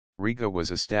Rega was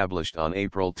established on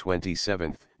April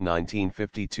 27,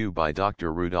 1952 by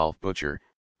Dr. Rudolf Bucher,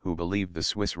 who believed the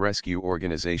Swiss rescue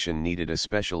organization needed a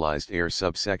specialized air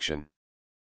subsection.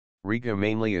 Rega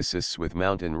mainly assists with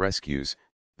mountain rescues,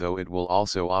 though it will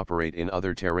also operate in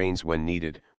other terrains when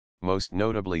needed, most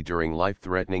notably during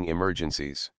life-threatening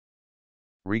emergencies.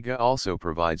 Rega also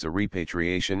provides a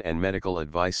repatriation and medical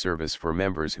advice service for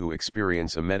members who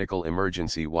experience a medical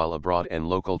emergency while abroad and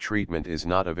local treatment is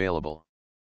not available.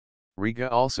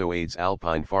 Rega also aids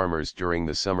alpine farmers during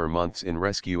the summer months in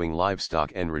rescuing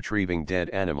livestock and retrieving dead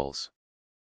animals.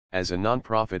 As a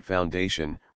non-profit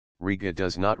foundation, Rega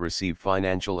does not receive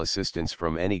financial assistance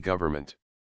from any government.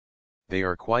 They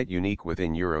are quite unique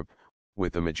within Europe,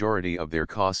 with the majority of their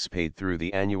costs paid through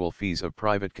the annual fees of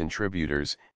private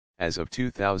contributors. As of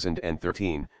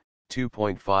 2013,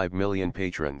 2.5 million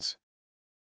patrons.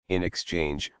 In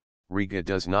exchange, Rega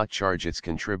does not charge its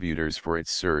contributors for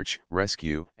its search,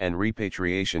 rescue, and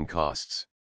repatriation costs.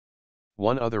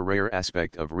 One other rare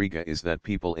aspect of Rega is that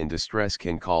people in distress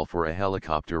can call for a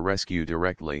helicopter rescue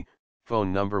directly,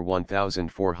 phone number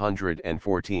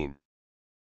 1414.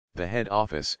 The head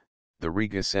office, the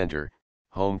Rega Center,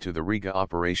 home to the Rega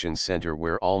Operations Center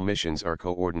where all missions are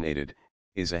coordinated,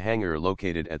 is a hangar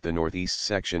located at the northeast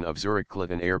section of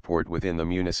Zurich-Cliton Airport within the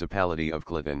municipality of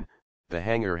Cliton. The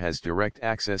hangar has direct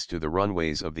access to the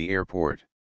runways of the airport.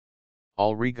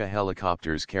 All Rega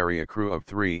helicopters carry a crew of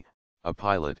 3, a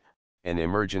pilot, an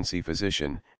emergency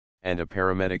physician, and a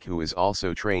paramedic who is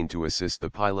also trained to assist the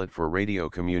pilot for radio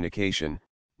communication,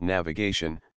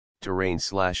 navigation,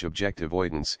 terrain/object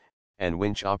avoidance, and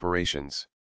winch operations.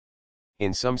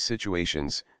 In some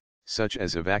situations, such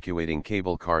as evacuating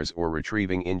cable cars or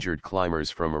retrieving injured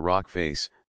climbers from a rock face,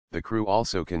 the crew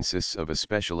also consists of a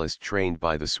specialist trained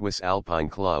by the Swiss Alpine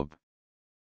Club.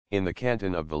 In the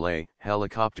canton of Valais,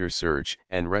 helicopter search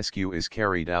and rescue is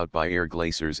carried out by air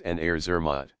glaciers and air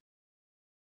Zermatt.